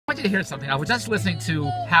you to hear something. I was just listening to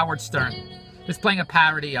Howard Stern. He was playing a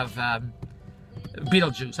parody of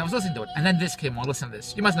Beetlejuice. I was listening to it, and then this came on. Listen to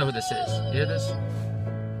this. You must know who this is. You hear this?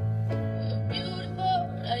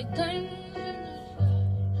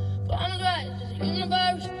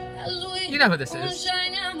 You know who this is.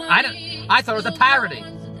 I thought it was a parody.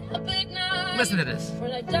 Listen to this.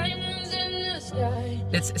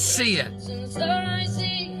 It's Sia.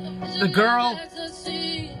 The girl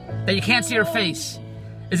that you can't see her face.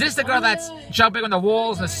 Is this the girl that's jumping on the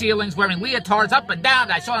walls and the ceilings, wearing leotards up and down?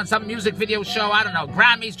 I saw in some music video show, I don't know,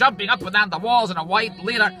 Grammys, jumping up and down the walls in a white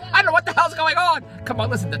leotard. I don't know what the hell's going on. Come on,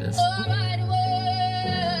 listen to this.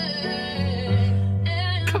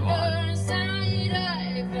 Come on.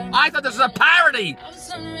 I thought this was a parody.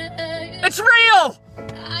 It's real.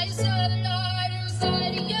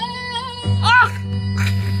 Oh!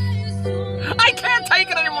 I can't take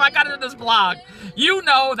it anymore. I got it in this blog. You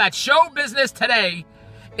know that show business today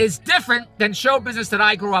is different than show business that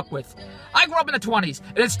I grew up with. I grew up in the 20s,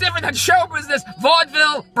 and it's different than show business,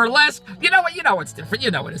 vaudeville, burlesque. You know what? You know it's different.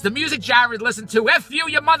 You know it is. The music Jared listened to, F you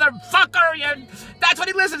motherfucker, that's what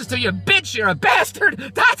he listens to, you bitch, you're a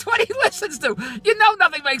bastard. That's what he listens to. You know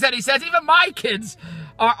nothing makes any sense. Even my kids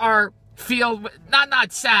feel,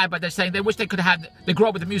 not sad, but they're saying they wish they could have, they grew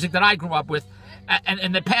up with the music that I grew up with.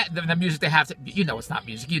 And the music they have, you know it's not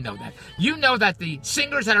music, you know that. You know that the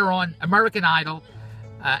singers that are on American Idol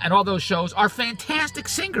and all those shows are fantastic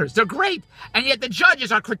singers. They're great. And yet the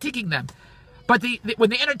judges are critiquing them. But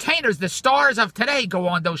when the entertainers, the stars of today go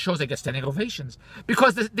on those shows, they get standing ovations.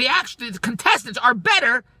 Because the contestants are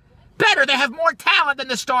better. They have more talent than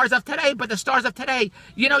the stars of today. But the stars of today,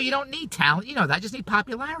 you know, you don't need talent. You know that. You just need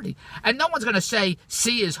popularity. And no one's going to say,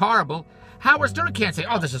 C is horrible. Howard Stern can't say,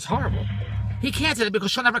 oh, this is horrible. He can't say that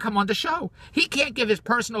because she'll never come on the show. He can't give his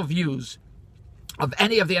personal views of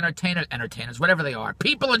any of the entertainers, whatever they are,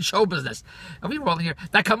 people in show business. Are we rolling here?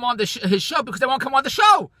 That come on his show because they won't come on the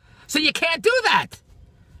show. So you can't do that.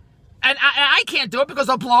 And I can't do it because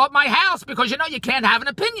they'll blow up my house because, you know, you can't have an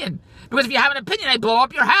opinion. Because if you have an opinion, they blow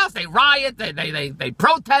up your house. They riot. They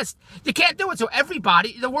protest. You can't do it. So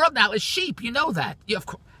everybody, the world now is sheep. You know that. Of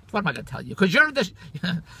course. What am I going to tell you? Because you're the...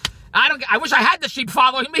 I wish I had the sheep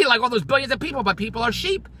following me like all those billions of people, but people are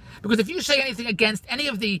sheep. Because if you say anything against any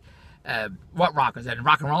of the, what rockers and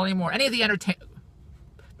rock and roll anymore, any of the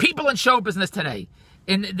people in show business today,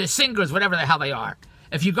 in the singers, whatever the hell they are,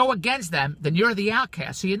 if you go against them, then you're the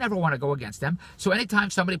outcast, so you never want to go against them. So anytime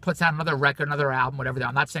somebody puts out another record, another album, whatever they are,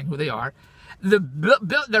 I'm not saying who they are,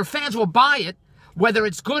 their fans will buy it, whether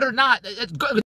it's good or not. It's good.